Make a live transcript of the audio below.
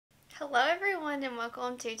Hello everyone and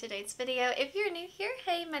welcome to today's video. If you're new here,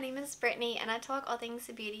 hey, my name is Brittany and I talk all things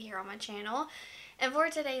beauty here on my channel. And for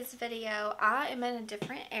today's video, I am in a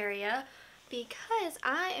different area because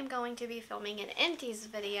I am going to be filming an Empties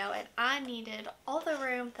video and I needed all the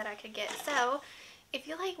room that I could get. So if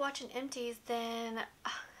you like watching Empties, then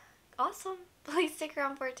awesome. Please stick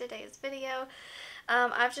around for today's video.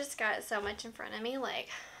 I've just got so much in front of me, like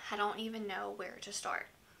I don't even know where to start.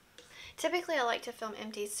 Typically, I like to film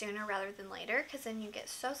Empties sooner rather than later because then you get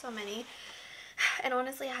so many. And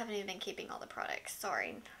honestly, I haven't even been keeping all the products.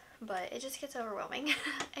 Sorry. But it just gets overwhelming.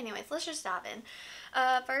 Anyways, let's just dive in.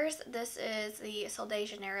 First, this is the Sol de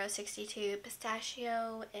Janeiro 62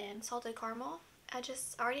 Pistachio and Salted Caramel. I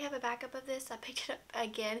just already have a backup of this. I picked it up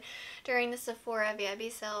again during the Sephora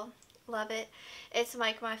VIP sale. Love it. It's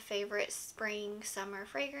like my favorite spring summer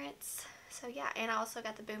fragrance. So yeah, and I also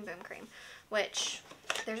got the Boom Boom Cream, which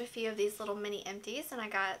there's a few of these little mini Empties, and I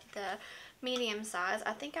got the medium size.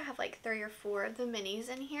 I think I have like 3 or 4 of the minis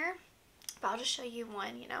in here, but I'll just show you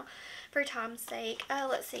one, you know, for time's sake.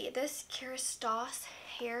 Let's see, this Kerastase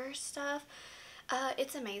hair stuff,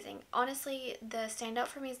 it's amazing. Honestly, the standout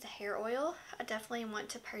for me is the hair oil. I definitely want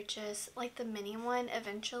to purchase like the mini one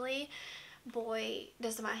eventually. Boy,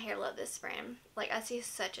 does my hair love this brand. Like, I see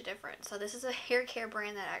such a difference. So this is a hair care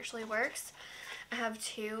brand that actually works. I have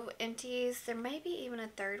 2 Empties. There may be even a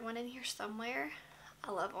 3rd one in here somewhere. I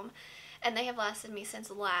love them. And they have lasted me since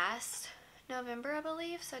last November, I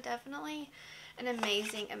believe. So definitely an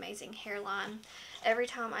amazing hairline. Every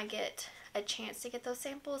time I get a chance to get those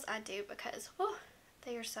samples, I do, because whew,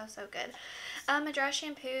 they are so good. A dry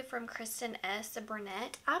shampoo from Kristen S. the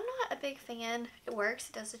Brunette. I'm not a big fan. It works.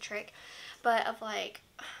 It does the trick. But of like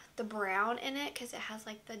the brown in it, because it has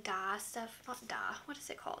like the dye stuff. Not dye. What is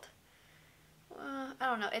it called? I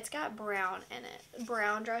don't know. It's got brown in it.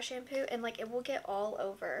 Brown dry shampoo. And like it will get all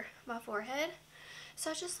over my forehead. So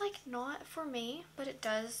it's just like not for me. But it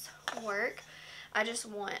does work. I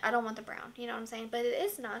don't want the brown. You know what I'm saying? But it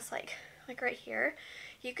is nice. Like right here.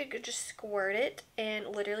 You could just squirt it and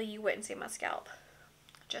literally you wouldn't see my scalp.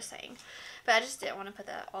 Just saying. But I just didn't want to put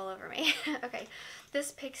that all over me. Okay.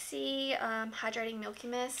 This Pixie Hydrating Milky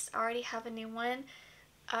Mist. I already have a new one.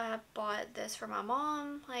 I bought this for my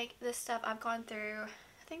mom. Like, this stuff I've gone through.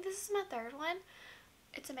 I think this is my 3rd one.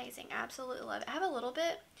 It's amazing. I absolutely love it. I have a little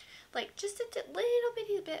bit, like just a little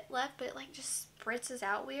bitty bit left, but it like just spritzes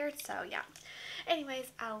out weird. So yeah.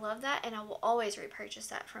 Anyways, I love that and I will always repurchase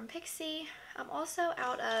that from Pixie. I'm also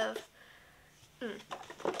out of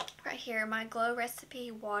right here, my Glow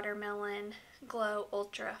Recipe Watermelon Glow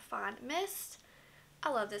Ultra Fine Mist. I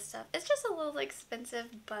love this stuff. It's just a little expensive,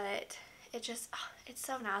 but it just, it's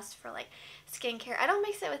so nice for like skincare. I don't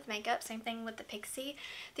mix it with makeup. Same thing with the Pixie.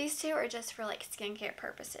 These two are just for like skincare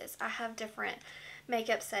purposes. I have different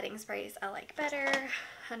makeup setting sprays I like better.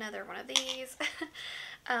 Another one of these.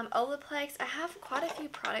 Olaplex. I have quite a few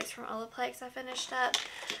products from Olaplex I finished up.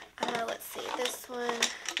 Let's see.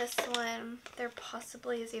 This one. There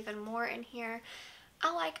possibly is even more in here.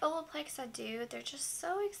 I like Olaplex. I do. They're just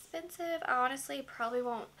so expensive. I honestly probably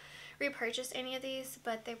won't repurchase any of these,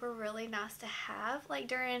 but they were really nice to have like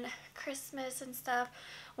during Christmas and stuff.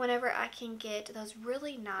 Whenever I can get those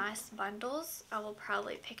really nice bundles, I will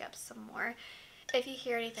probably pick up some more. If you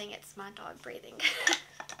hear anything, it's my dog breathing.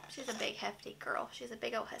 She's a big hefty girl. She's a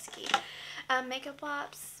big old husky. Makeup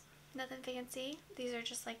wipes, nothing fancy. These are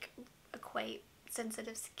just like Equate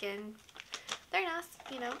sensitive skin. They're nice,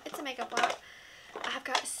 you know, it's a makeup wipe. I've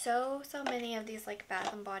got so many of these like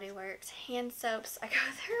Bath and Body Works hand soaps. I go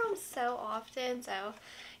through them so often. So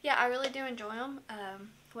yeah, I really do enjoy them.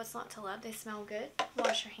 What's not to love? They smell good.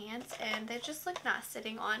 Wash your hands and they just look nice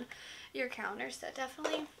sitting on your counter. So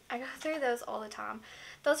definitely I go through those all the time.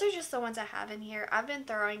 Those are just the ones I have in here. I've been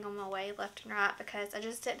throwing them away left and right because I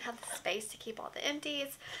just didn't have the space to keep all the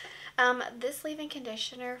Empties. This leave-in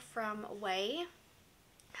conditioner from Way.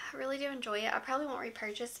 I really do enjoy it. I probably won't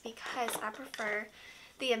repurchase because I prefer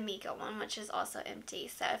the Amica one, which is also empty.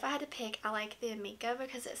 So if I had to pick, I like the Amica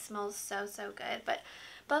because it smells so good. But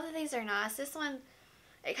both of these are nice. This one,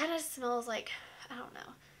 it kind of smells like, I don't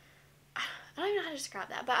know. I don't even know how to describe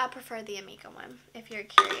that, but I prefer the Amica one if you're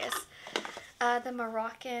curious. The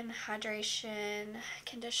Moroccan Hydration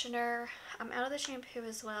Conditioner. I'm out of the shampoo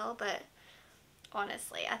as well, but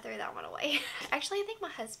honestly, I threw that one away. Actually, I think my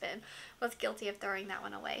husband was guilty of throwing that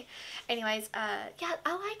one away. Anyways, yeah,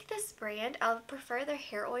 I like this brand. I prefer their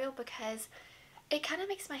hair oil because it kind of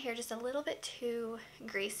makes my hair just a little bit too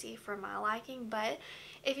greasy for my liking. But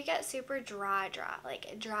if you got super dry,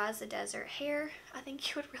 like dry as a desert hair, I think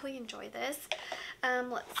you would really enjoy this.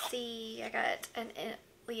 Let's see. I got an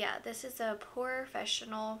yeah, this is a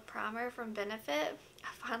Professional Primer from Benefit.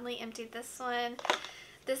 I finally emptied this one.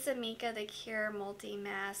 This Amika The Cure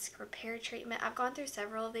Multi-Mask Repair Treatment. I've gone through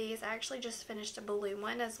several of these. I actually just finished a balloon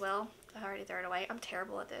one as well. I already threw it away. I'm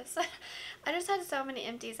terrible at this. I just had so many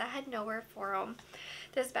empties. I had nowhere for them.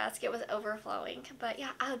 This basket was overflowing. But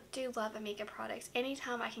yeah, I do love Amika products.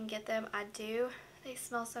 Anytime I can get them, I do. They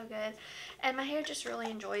smell so good. And my hair just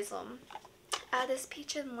really enjoys them. This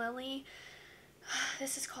Peach and Lily.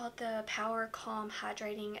 This is called the Power Calm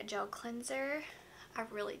Hydrating Gel Cleanser. I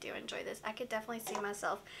really do enjoy this. I could definitely see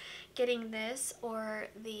myself getting this or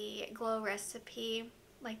the Glow Recipe,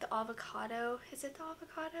 like the avocado. Is it the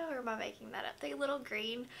avocado or am I making that up? The little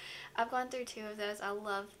green. I've gone through 2 of those. I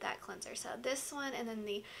love that cleanser. So this one and then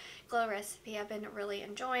the Glow Recipe I've been really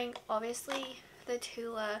enjoying. Obviously the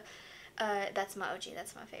Tula, that's my OG.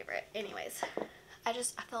 That's my favorite. Anyways, I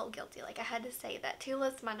felt guilty. Like I had to say that.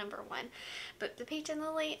 Tula's my number 1. But the Peach and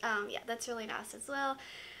Lily, yeah, that's really nice as well.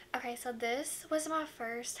 Okay, so this was my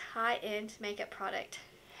first high-end makeup product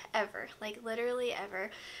ever. Like, literally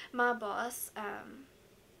ever. My boss,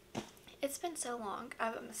 it's been so long.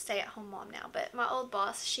 I'm a stay-at-home mom now, but my old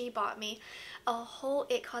boss, she bought me a whole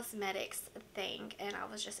It Cosmetics thing, and I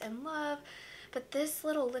was just in love. But this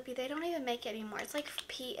little lippy, they don't even make it anymore. It's like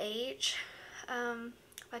pH,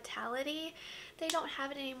 Vitality. They don't have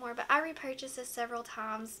it anymore, but I repurchased this several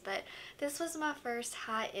times. But this was my first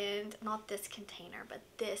high-end, not this container, but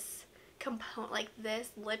this component, like this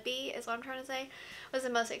lippy is what I'm trying to say, was the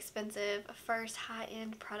most expensive first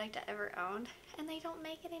high-end product I ever owned, and they don't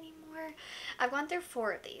make it anymore. I've gone through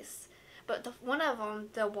 4 of these, but one of them,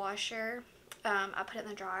 the washer, I put it in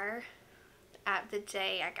the dryer at the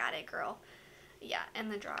day I got it, girl. Yeah, in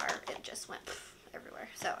the dryer, it just went everywhere.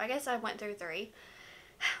 So I guess I went through 3.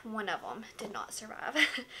 One of them did not survive.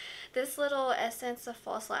 This little Essence of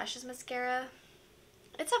False Lashes mascara,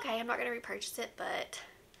 it's okay. I'm not going to repurchase it, but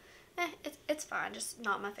it's fine. Just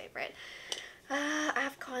not my favorite.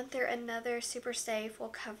 I've gone through another Super Stay Full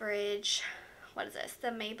Coverage. What is this? The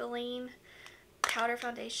Maybelline Powder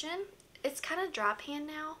Foundation. It's kind of dry pan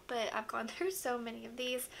now, but I've gone through so many of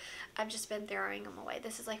these. I've just been throwing them away.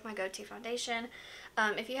 This is like my go-to foundation.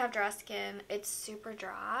 If you have dry skin, it's super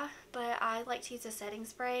dry, but I like to use a setting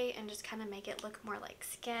spray and just kind of make it look more like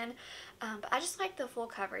skin. But I just like the full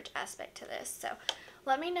coverage aspect to this. So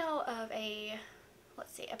let me know of a,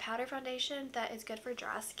 let's see, a powder foundation that is good for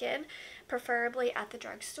dry skin, preferably at the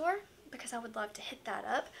drugstore, because I would love to hit that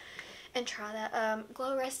up and try that.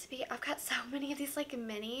 Glow Recipe, I've got so many of these like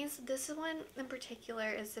minis. This one in particular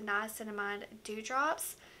is the Niacinamide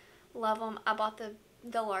Dewdrops. Love them. I bought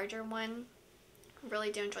the larger one.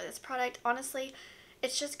 Really do enjoy this product. Honestly,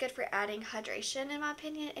 it's just good for adding hydration in my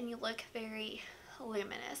opinion, and you look very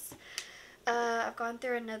luminous. I've gone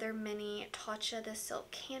through another mini Tatcha, the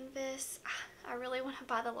Silk Canvas. I really want to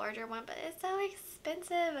buy the larger one, but it's so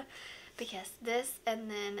expensive. Because this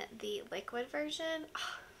and then the liquid version,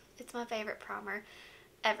 it's my favorite primer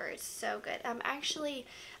ever. It's so good. I'm actually,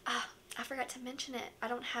 I forgot to mention it. I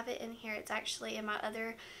don't have it in here. It's actually in my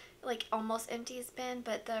other, like, almost empties bin,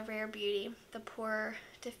 but the Rare Beauty, the Pore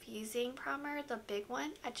Diffusing Primer, the big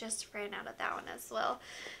one, I just ran out of that one as well.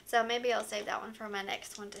 So maybe I'll save that one for my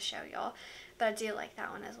next one to show y'all. But I do like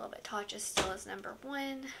that one as well. But Tatcha still is number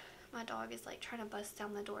 1. My dog is like trying to bust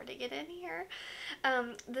down the door to get in here.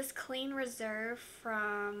 This Clean Reserve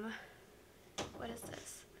from, what is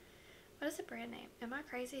this? What is the brand name? Am I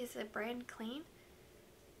crazy? Is the brand Clean?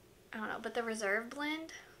 I don't know, but the Reserve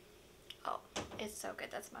blend, oh, it's so good.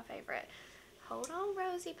 That's my favorite. Hold on,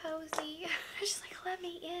 Rosie Posy. She's like, let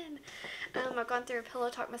me in. I've gone through a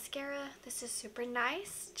Pillow Talk mascara. This is super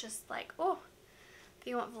nice. Just like, oh, if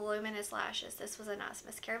you want voluminous lashes, this was a nice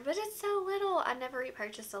mascara, but it's so little. I never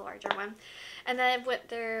repurchased a larger one. And then I went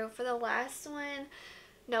through, for the last one,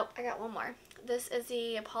 nope, I got one more. This is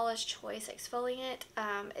the Paula's Choice Exfoliant.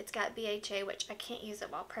 It's got BHA, which I can't use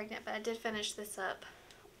it while pregnant, but I did finish this up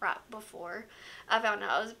right before I found out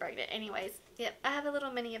I was pregnant. Anyways, yep, I have a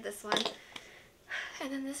little mini of this one.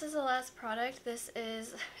 And then this is the last product. This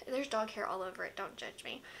is, there's dog hair all over it, don't judge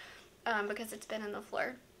me, because it's been in the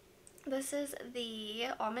floor. This is the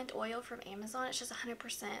almond oil from Amazon. It's just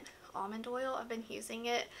 100% almond oil. I've been using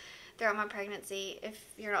it throughout my pregnancy. If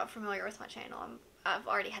you're not familiar with my channel, I've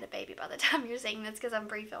already had a baby by the time you're seeing this because I'm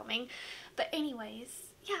pre-filming. But anyways,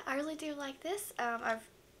 yeah, I really do like this.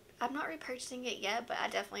 I'm not repurchasing it yet, but I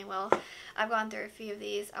definitely will. I've gone through a few of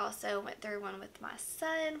these. I also went through one with my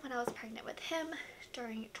son when I was pregnant with him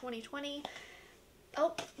during 2020.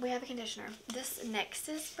 Oh, we have a conditioner. This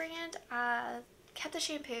Nexus brand, I kept the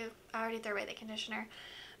shampoo. I already threw away the conditioner.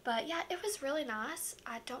 But yeah, it was really nice.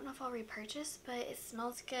 I don't know if I'll repurchase, but it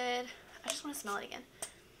smells good. I just want to smell it again.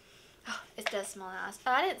 Oh, it does smell nice.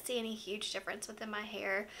 I didn't see any huge difference within my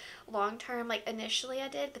hair long term. Like initially I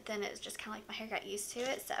did, but then it's just kind of like my hair got used to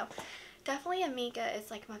it. So definitely Amiga is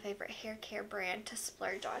like my favorite hair care brand to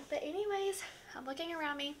splurge on. But anyways, I'm looking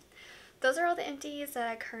around me. Those are all the empties that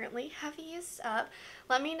I currently have used up.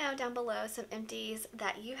 Let me know down below some empties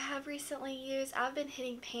that you have recently used. I've been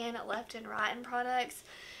hitting pan left and right in products,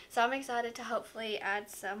 so I'm excited to hopefully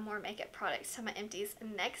add some more makeup products to my empties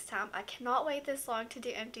next time. I cannot wait this long to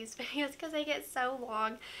do empties videos because they get so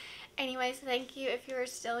long. Anyways, thank you if you're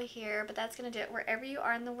still here, but that's going to do it wherever you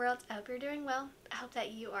are in the world. I hope you're doing well. I hope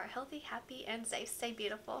that you are healthy, happy, and safe. Stay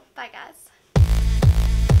beautiful. Bye, guys.